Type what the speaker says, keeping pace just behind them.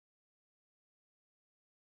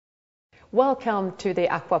Welcome to the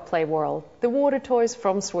Aquaplay world, the water toys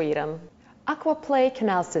from Sweden. Aquaplay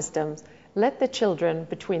canal systems let the children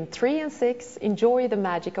between 3 and 6 enjoy the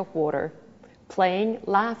magic of water, playing,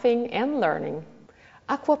 laughing and learning.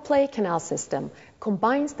 Aquaplay canal system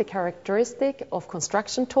combines the characteristic of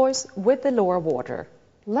construction toys with the lure of water.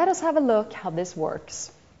 Let us have a look how this works.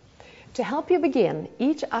 To help you begin,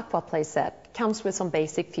 each Aquaplay set comes with some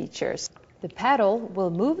basic features. The paddle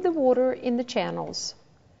will move the water in the channels,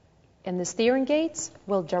 and the steering gates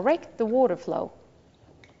will direct the water flow.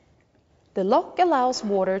 The lock allows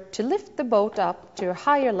water to lift the boat up to a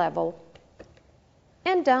higher level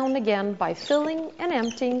and down again by filling and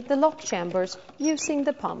emptying the lock chambers using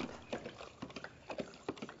the pump.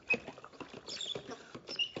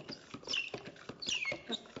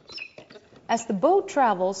 As the boat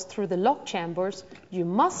travels through the lock chambers, you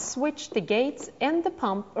must switch the gates and the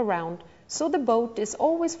pump around so the boat is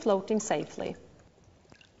always floating safely.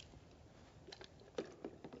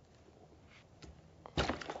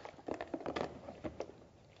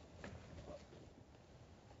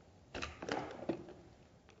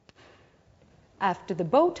 After the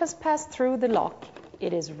boat has passed through the lock,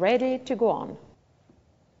 it is ready to go on.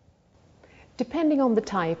 Depending on the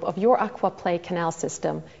type of your Aquaplay canal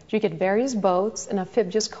system, you get various boats and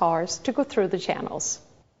amphibious cars to go through the channels.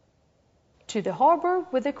 To the harbor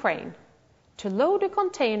with a crane, to load a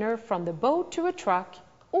container from the boat to a truck,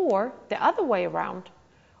 or the other way around,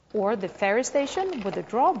 or the ferry station with a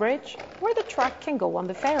drawbridge where the truck can go on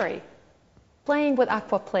the ferry. Playing with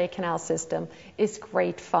Aquaplay canal system is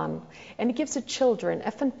great fun, and it gives the children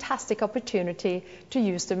a fantastic opportunity to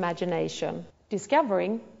use their imagination,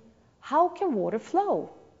 discovering how can water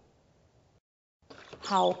flow?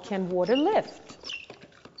 How can water lift?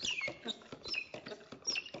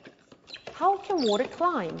 How can water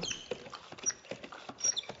climb?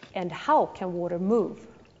 And how can water move?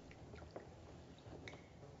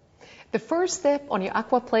 The first step on your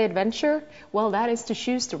Aquaplay adventure, well, that is to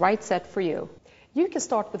choose the right set for you. You can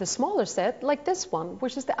start with a smaller set like this one,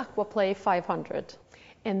 which is the Aquaplay 500,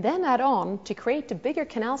 and then add on to create a bigger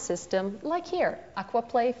canal system like here,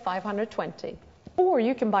 Aquaplay 520. Or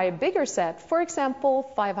you can buy a bigger set, for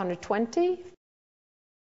example, 520,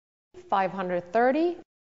 530,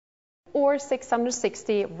 or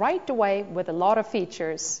 660 right away with a lot of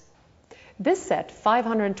features. This set,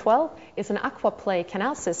 512, is an Aquaplay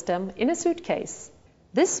canal system in a suitcase.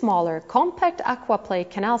 This smaller, compact Aquaplay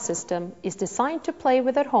canal system is designed to play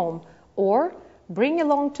with at home or bring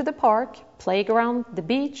along to the park, playground, the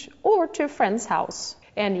beach, or to a friend's house.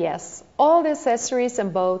 And yes, all the accessories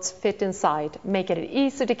and boats fit inside, making it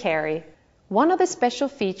easy to carry. One of the special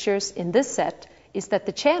features in this set is that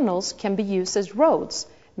the channels can be used as roads,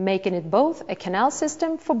 making it both a canal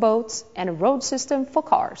system for boats and a road system for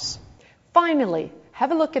cars. Finally,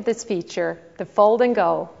 have a look at this feature, the fold and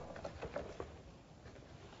go.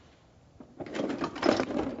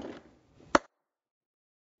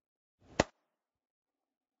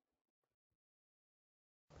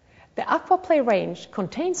 The Aquaplay range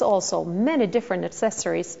contains also many different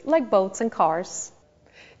accessories like boats and cars.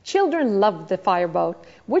 Children love the fireboat,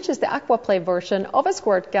 which is the Aquaplay version of a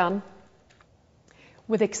squirt gun.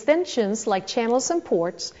 With extensions like channels and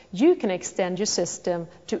ports, you can extend your system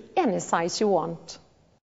to any size you want.